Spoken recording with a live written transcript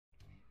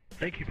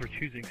Thank you for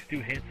choosing Stu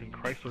Hansens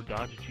Chrysler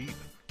Dodge Jeep.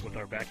 With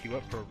our Back You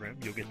Up program,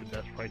 you'll get the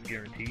best price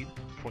guaranteed,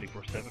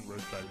 24/7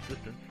 roadside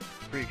assistance,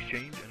 free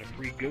exchange, and a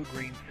free Go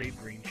Green, Save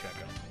Green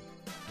checkout.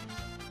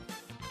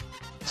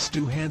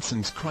 Stu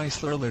Hansens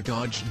Chrysler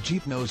Dodge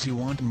Jeep knows you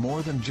want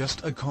more than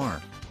just a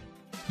car.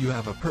 You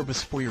have a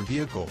purpose for your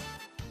vehicle.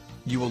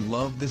 You will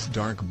love this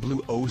dark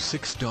blue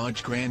 '06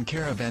 Dodge Grand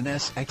Caravan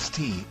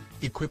SXT,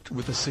 equipped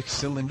with a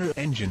 6-cylinder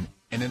engine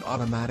and an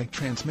automatic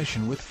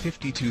transmission with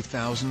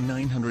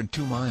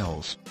 52,902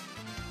 miles.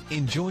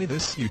 Enjoy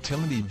this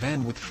utility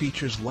van with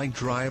features like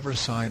driver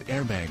side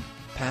airbag,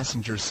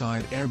 passenger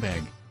side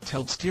airbag,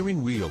 tilt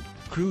steering wheel,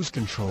 cruise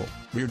control,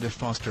 rear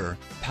defroster,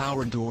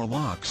 power door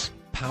locks,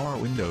 power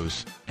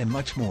windows, and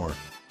much more.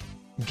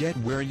 Get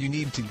where you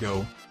need to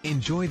go,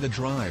 enjoy the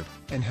drive,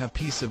 and have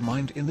peace of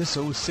mind in this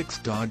 '06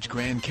 Dodge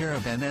Grand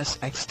Caravan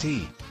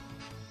SXT.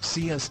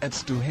 See us at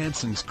Stu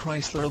Hansens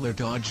Chrysler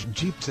Dodge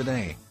Jeep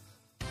today.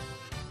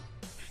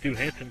 Stu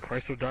Hansens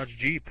Chrysler Dodge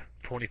Jeep,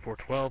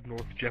 2412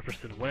 North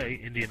Jefferson Way,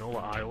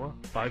 Indianola, Iowa,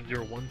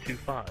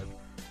 50125.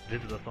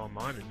 Visit us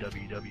online at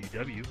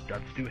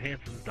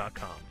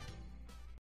www.stuhansens.com.